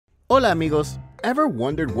Hola amigos! Ever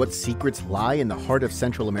wondered what secrets lie in the heart of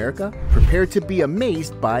Central America? Prepare to be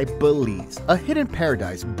amazed by Belize, a hidden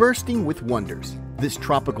paradise bursting with wonders. This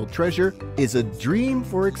tropical treasure is a dream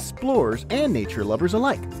for explorers and nature lovers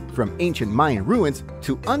alike, from ancient Mayan ruins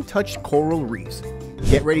to untouched coral reefs.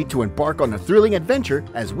 Get ready to embark on a thrilling adventure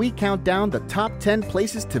as we count down the top 10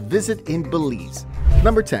 places to visit in Belize.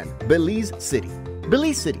 Number 10. Belize City.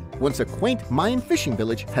 Belize City, once a quaint Mayan fishing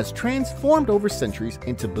village, has transformed over centuries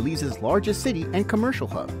into Belize's largest city and commercial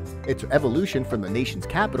hub. Its evolution from the nation's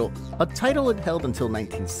capital, a title it held until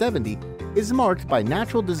 1970, is marked by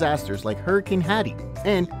natural disasters like Hurricane Hattie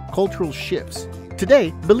and cultural shifts.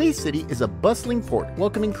 Today, Belize City is a bustling port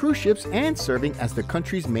welcoming cruise ships and serving as the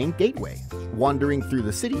country's main gateway. Wandering through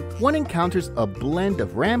the city, one encounters a blend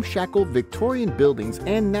of ramshackle Victorian buildings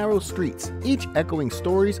and narrow streets, each echoing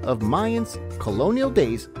stories of Mayans, colonial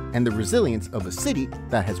days, and the resilience of a city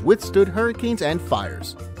that has withstood hurricanes and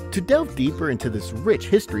fires. To delve deeper into this rich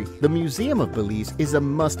history, the Museum of Belize is a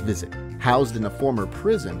must-visit. Housed in a former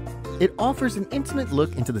prison, it offers an intimate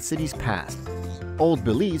look into the city's past. Old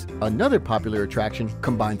Belize, another popular attraction,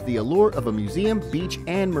 combines the allure of a museum, beach,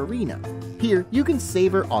 and marina. Here, you can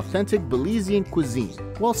savor authentic Belizean cuisine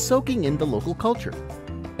while soaking in the local culture.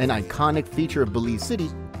 An iconic feature of Belize City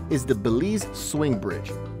is the Belize Swing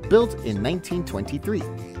Bridge, built in 1923.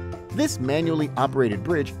 This manually operated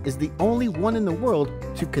bridge is the only one in the world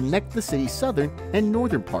to connect the city's southern and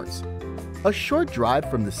northern parts. A short drive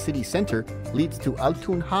from the city center leads to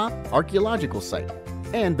Turneffe Archaeological Site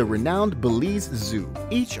and the renowned Belize Zoo,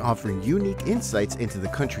 each offering unique insights into the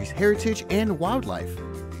country's heritage and wildlife.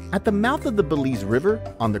 At the mouth of the Belize River,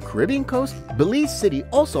 on the Caribbean coast, Belize City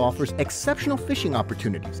also offers exceptional fishing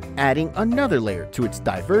opportunities, adding another layer to its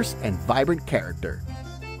diverse and vibrant character.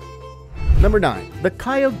 Number 9. The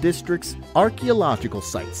Cayo District's Archaeological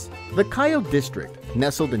Sites. The Cayo District,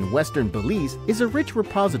 nestled in western Belize, is a rich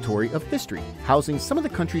repository of history, housing some of the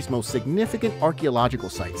country's most significant archaeological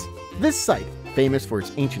sites. This site, famous for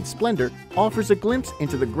its ancient splendor, offers a glimpse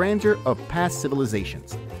into the grandeur of past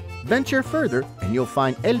civilizations. Venture further and you'll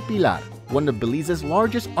find El Pilar, one of Belize's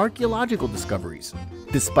largest archaeological discoveries.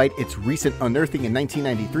 Despite its recent unearthing in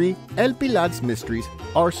 1993, El Pilar's mysteries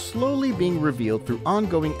are slowly being revealed through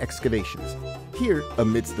ongoing excavations. Here,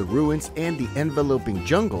 amidst the ruins and the enveloping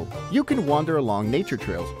jungle, you can wander along nature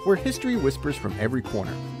trails where history whispers from every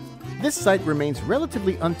corner. This site remains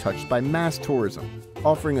relatively untouched by mass tourism,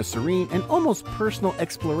 offering a serene and almost personal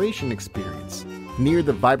exploration experience. Near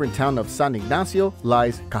the vibrant town of San Ignacio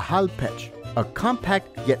lies Cajalpech, a compact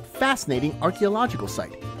yet fascinating archaeological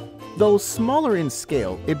site. Though smaller in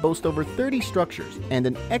scale, it boasts over 30 structures and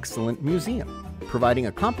an excellent museum, providing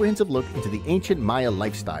a comprehensive look into the ancient Maya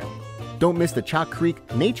lifestyle. Don't miss the Chalk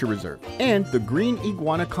Creek Nature Reserve and the Green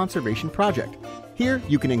Iguana Conservation Project. Here,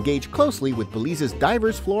 you can engage closely with Belize's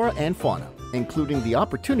diverse flora and fauna, including the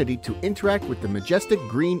opportunity to interact with the majestic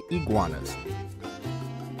green iguanas.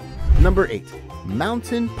 Number 8.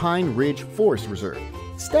 Mountain Pine Ridge Forest Reserve.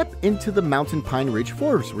 Step into the Mountain Pine Ridge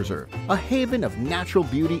Forest Reserve, a haven of natural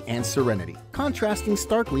beauty and serenity, contrasting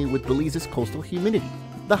starkly with Belize's coastal humidity.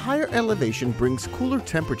 The higher elevation brings cooler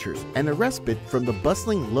temperatures and a respite from the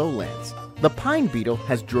bustling lowlands. The pine beetle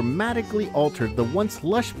has dramatically altered the once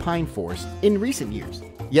lush pine forest in recent years,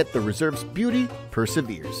 yet the reserve's beauty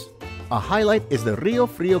perseveres. A highlight is the Rio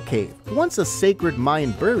Frio Cave, once a sacred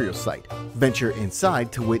Mayan burial site. Venture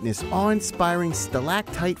inside to witness awe-inspiring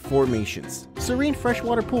stalactite formations, serene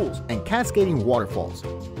freshwater pools, and cascading waterfalls.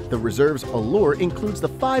 The reserve's allure includes the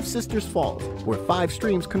Five Sisters Falls, where 5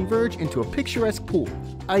 streams converge into a picturesque pool,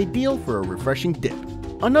 ideal for a refreshing dip.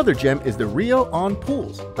 Another gem is the Rio on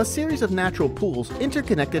Pools, a series of natural pools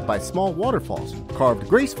interconnected by small waterfalls, carved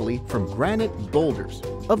gracefully from granite boulders.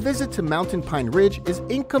 A visit to Mountain Pine Ridge is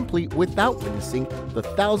incomplete without witnessing the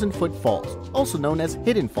 1,000-foot falls, also known as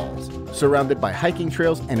Hidden Falls. Surrounded by hiking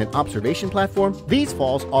trails and an observation platform, these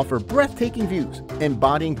falls offer breathtaking views,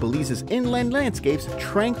 embodying Belize's inland landscape's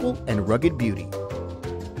tranquil and rugged beauty.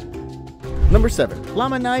 Number 7.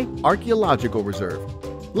 Lamanai Archaeological Reserve.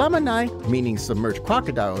 Lamanai, meaning submerged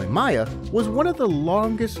crocodile in Maya, was one of the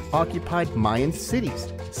longest occupied Mayan cities,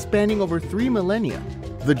 spanning over 3 millennia.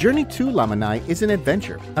 The journey to Lamanai is an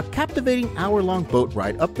adventure, a captivating hour-long boat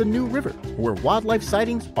ride up the New River, where wildlife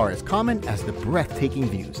sightings are as common as the breathtaking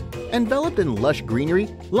views. Enveloped in lush greenery,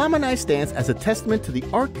 Lamanai stands as a testament to the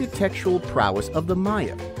architectural prowess of the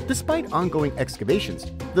Maya. Despite ongoing excavations,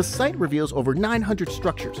 the site reveals over 900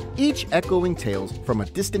 structures, each echoing tales from a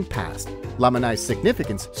distant past. Lamanai's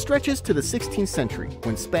significance stretches to the 16th century,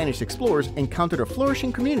 when Spanish explorers encountered a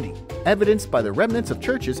flourishing community, evidenced by the remnants of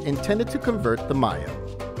churches intended to convert the Maya.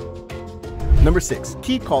 Number 6.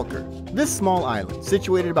 Caye Caulker. This small island,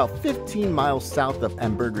 situated about 15 miles south of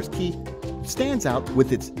Ambergris Caye, stands out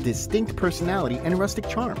with its distinct personality and rustic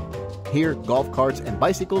charm. Here, golf carts and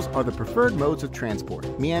bicycles are the preferred modes of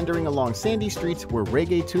transport, meandering along sandy streets where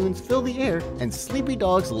reggae tunes fill the air and sleepy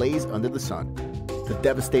dogs laze under the sun. The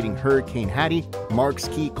devastating Hurricane Hattie marks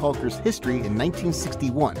Caye Caulker's history in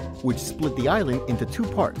 1961, which split the island into two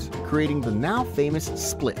parts, creating the now famous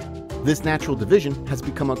Split. This natural division has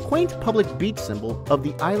become a quaint public beach symbol of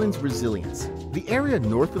the island's resilience. The area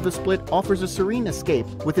north of the split offers a serene escape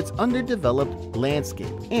with its underdeveloped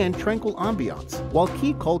landscape and tranquil ambiance. While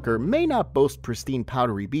Caye Caulker may not boast pristine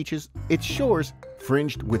powdery beaches, its shores,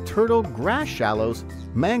 fringed with turtle, grass shallows,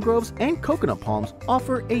 mangroves, and coconut palms,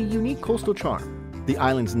 offer a unique coastal charm. The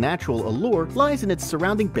island's natural allure lies in its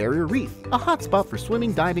surrounding barrier reef, a hotspot for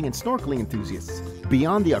swimming, diving, and snorkeling enthusiasts.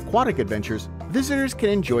 Beyond the aquatic adventures, visitors can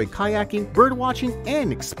enjoy kayaking, birdwatching,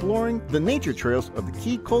 and exploring the nature trails of the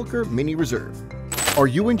Caye Caulker Mini Reserve. Are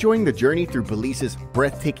you enjoying the journey through Belize's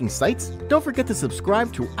breathtaking sights? Don't forget to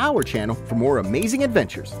subscribe to our channel for more amazing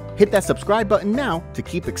adventures. Hit that subscribe button now to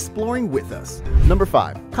keep exploring with us. Number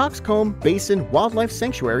 5. Cockscomb Basin Wildlife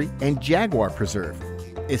Sanctuary and Jaguar Preserve.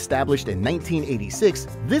 Established in 1986,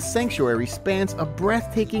 this sanctuary spans a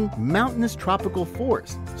breathtaking mountainous tropical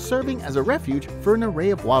forest, serving as a refuge for an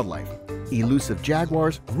array of wildlife. Elusive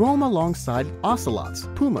jaguars roam alongside ocelots,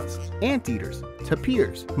 pumas, anteaters,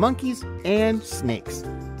 tapirs, monkeys, and snakes.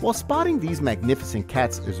 While spotting these magnificent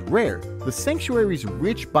cats is rare, the sanctuary's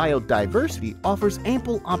rich biodiversity offers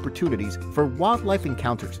ample opportunities for wildlife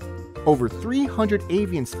encounters. Over 300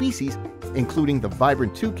 avian species, including the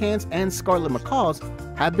vibrant toucans and scarlet macaws,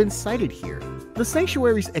 have been sighted here. The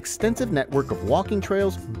sanctuary's extensive network of walking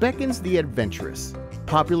trails beckons the adventurous.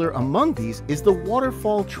 Popular among these is the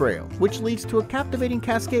Waterfall Trail, which leads to a captivating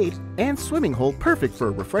cascade and swimming hole perfect for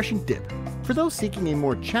a refreshing dip. For those seeking a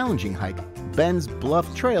more challenging hike, Ben's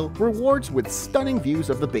Bluff Trail rewards with stunning views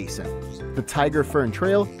of the basin. The Tiger Fern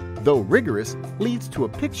Trail, though rigorous, leads to a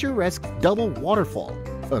picturesque double waterfall,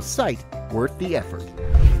 a sight worth the effort.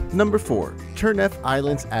 Number 4. Turneffe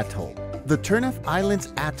Islands Atoll. The Turneffe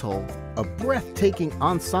Islands Atoll, a breathtaking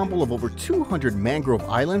ensemble of over 200 mangrove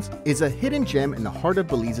islands, is a hidden gem in the heart of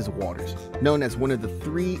Belize's waters. Known as one of the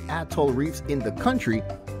 3 atoll reefs in the country,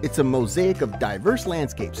 it's a mosaic of diverse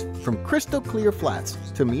landscapes, from crystal clear flats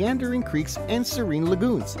to meandering creeks and serene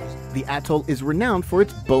lagoons. The atoll is renowned for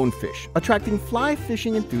its bonefish, attracting fly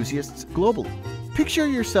fishing enthusiasts globally. Picture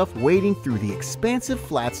yourself wading through the expansive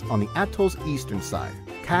flats on the atoll's eastern side,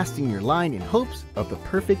 casting your line in hopes of the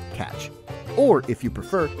perfect catch. Or, if you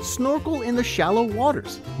prefer, snorkel in the shallow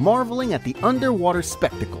waters, marveling at the underwater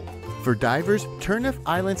spectacle. For divers, Turneffe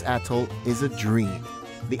Islands Atoll is a dream.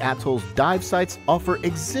 The atoll's dive sites offer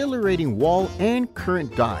exhilarating wall and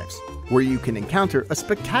current dives, where you can encounter a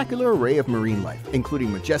spectacular array of marine life,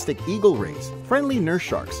 including majestic eagle rays, friendly nurse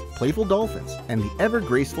sharks, playful dolphins, and the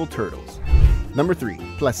ever-graceful turtles. Number 3.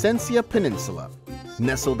 Placencia Peninsula.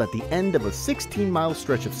 Nestled at the end of a 16-mile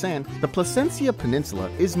stretch of sand, the Placencia Peninsula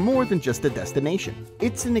is more than just a destination.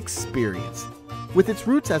 It's an experience. With its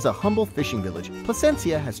roots as a humble fishing village,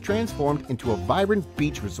 Placencia has transformed into a vibrant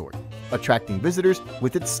beach resort, attracting visitors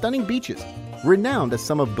with its stunning beaches, renowned as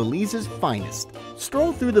some of Belize's finest.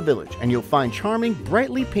 Stroll through the village and you'll find charming,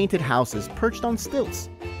 brightly painted houses perched on stilts,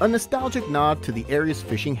 a nostalgic nod to the area's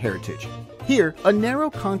fishing heritage. Here, a narrow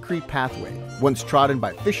concrete pathway, once trodden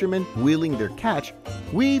by fishermen wheeling their catch,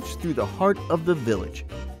 weaves through the heart of the village.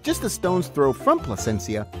 Just a stone's throw from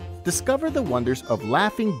Placencia, discover the wonders of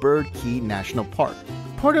Laughing Bird Caye National Park,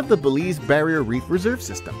 part of the Belize Barrier Reef Reserve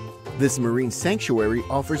System. This marine sanctuary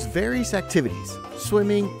offers various activities: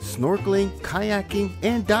 swimming, snorkeling, kayaking,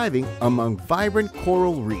 and diving among vibrant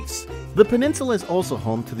coral reefs. The peninsula is also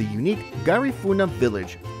home to the unique Garifuna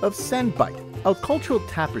village of Sandbite, a cultural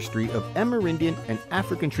tapestry of Amerindian and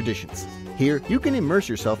African traditions. Here, you can immerse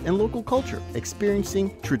yourself in local culture,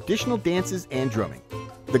 experiencing traditional dances and drumming.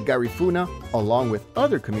 The Garifuna, along with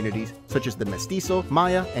other communities such as the Mestizo,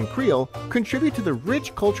 Maya, and Creole, contribute to the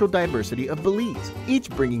rich cultural diversity of Belize, each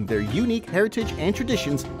bringing their unique heritage and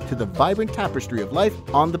traditions to the vibrant tapestry of life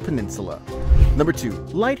on the peninsula. Number 2.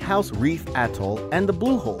 Lighthouse Reef Atoll and the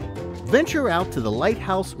Blue Hole. Venture out to the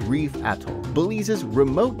Lighthouse Reef Atoll, Belize's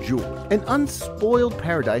remote jewel, an unspoiled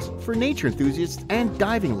paradise for nature enthusiasts and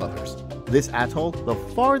diving lovers. This atoll, the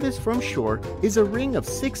farthest from shore, is a ring of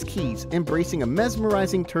 6 keys embracing a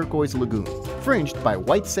mesmerizing turquoise lagoon, fringed by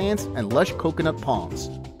white sands and lush coconut palms.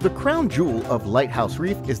 The crown jewel of Lighthouse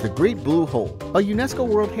Reef is the Great Blue Hole, a UNESCO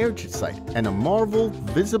World Heritage Site and a marvel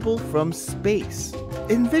visible from space.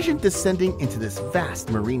 Envision descending into this vast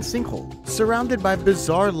marine sinkhole, surrounded by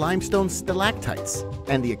bizarre limestone stalactites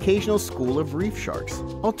and the occasional school of reef sharks.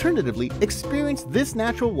 Alternatively, experience this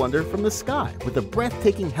natural wonder from the sky with a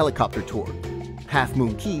breathtaking helicopter tour. Half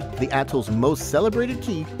Moon Caye, the atoll's most celebrated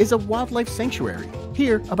caye, is a wildlife sanctuary.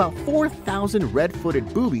 Here, about 4,000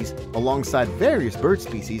 red-footed boobies, alongside various bird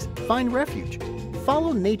species, find refuge.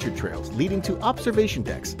 Follow nature trails leading to observation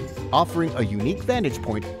decks, offering a unique vantage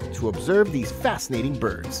point to observe these fascinating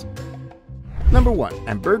birds. Number 1.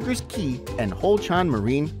 Ambergris Caye and Holchan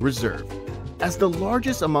Marine Reserve. As the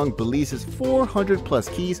largest among Belize's 400-plus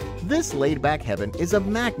cays, this laid-back heaven is a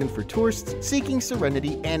magnet for tourists seeking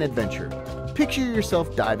serenity and adventure. Picture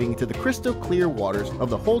yourself diving into the crystal-clear waters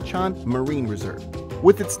of the Holchan Marine Reserve.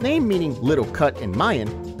 With its name meaning Little Cut in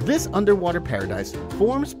Mayan, this underwater paradise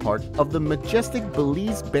forms part of the majestic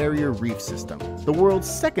Belize Barrier Reef System, the world's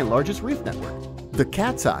second-largest reef network. The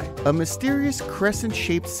Cat's Eye, a mysterious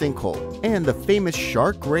crescent-shaped sinkhole, and the famous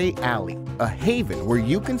Shark Ray Alley, a haven where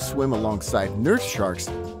you can swim alongside nurse sharks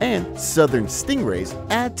and southern stingrays,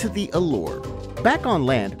 add to the allure. Back on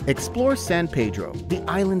land, explore San Pedro, the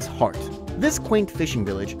island's heart. This quaint fishing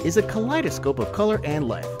village is a kaleidoscope of color and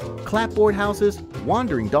life. Clapboard houses,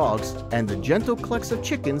 wandering dogs, and the gentle clucks of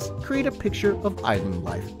chickens create a picture of island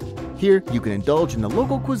life. Here, you can indulge in the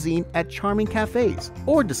local cuisine at charming cafes,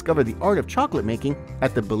 or discover the art of chocolate making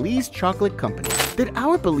at the Belize Chocolate Company. Did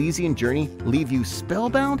our Belizean journey leave you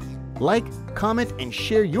spellbound? Like, comment, and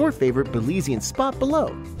share your favorite Belizean spot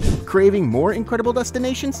below. Craving more incredible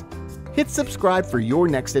destinations? Hit subscribe for your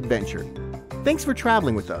next adventure. Thanks for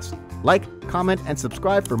traveling with us. Like, comment, and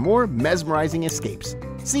subscribe for more mesmerizing escapes.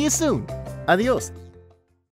 See you soon. Adios.